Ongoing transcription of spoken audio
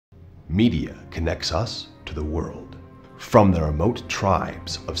Media connects us to the world. From the remote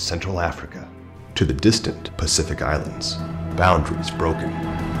tribes of Central Africa to the distant Pacific Islands, boundaries broken,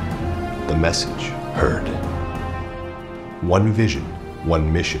 the message heard. One vision,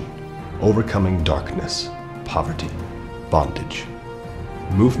 one mission, overcoming darkness, poverty, bondage.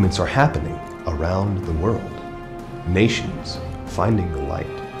 Movements are happening around the world. Nations finding the light,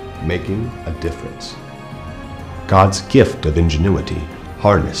 making a difference. God's gift of ingenuity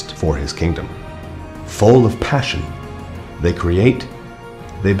harnessed for His kingdom. Full of passion, they create,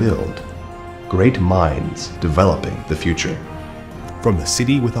 they build. Great minds developing the future. From the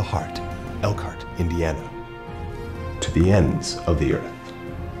city with a heart, Elkhart, Indiana, to the ends of the earth.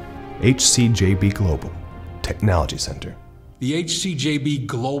 HCJB Global Technology Center. The HCJB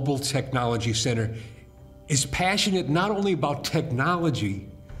Global Technology Center is passionate not only about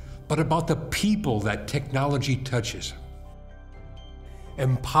technology, but about the people that technology touches.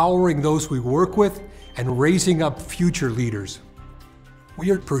 Empowering those we work with and raising up future leaders.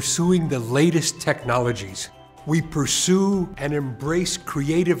 We are pursuing the latest technologies. We pursue and embrace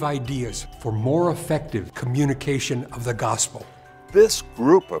creative ideas for more effective communication of the gospel. This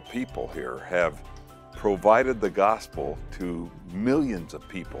group of people here have provided the gospel to millions of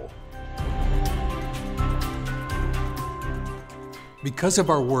people. Because of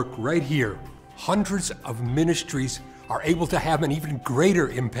our work right here, hundreds of ministries are able to have an even greater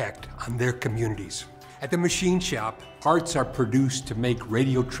impact on their communities. At the machine shop, parts are produced to make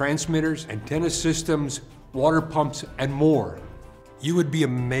radio transmitters, antenna systems, water pumps, and more. You would be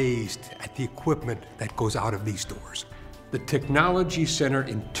amazed at the equipment that goes out of these doors. The Technology Center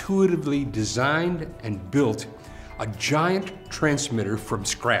intuitively designed and built a giant transmitter from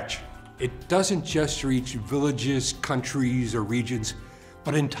scratch. It doesn't just reach villages, countries, or regions,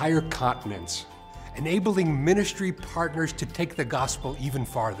 but entire continents, enabling ministry partners to take the gospel even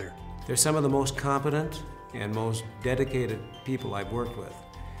farther. They're some of the most competent and most dedicated people I've worked with.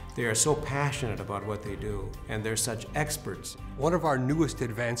 They are so passionate about what they do, and they're such experts. One of our newest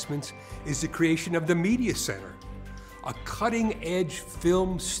advancements is the creation of the Media Center, a cutting-edge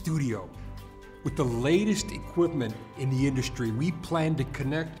film studio. With the latest equipment in the industry, we plan to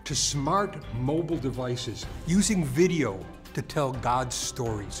connect to smart mobile devices using video to tell God's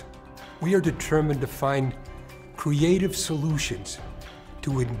stories. We are determined to find creative solutions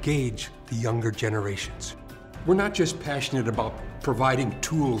to engage the younger generations. We're not just passionate about providing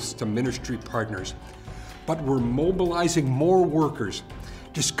tools to ministry partners, but we're mobilizing more workers,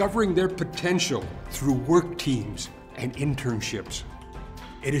 discovering their potential through work teams and internships.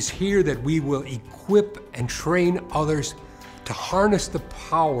 It is here that we will equip and train others to harness the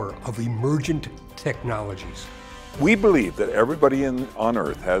power of emergent technologies. We believe that everybody on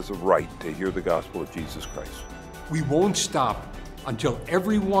earth has a right to hear the gospel of Jesus Christ. We won't stop until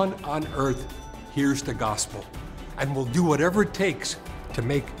everyone on earth hears the gospel, and we'll do whatever it takes to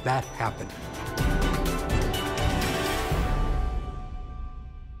make that happen.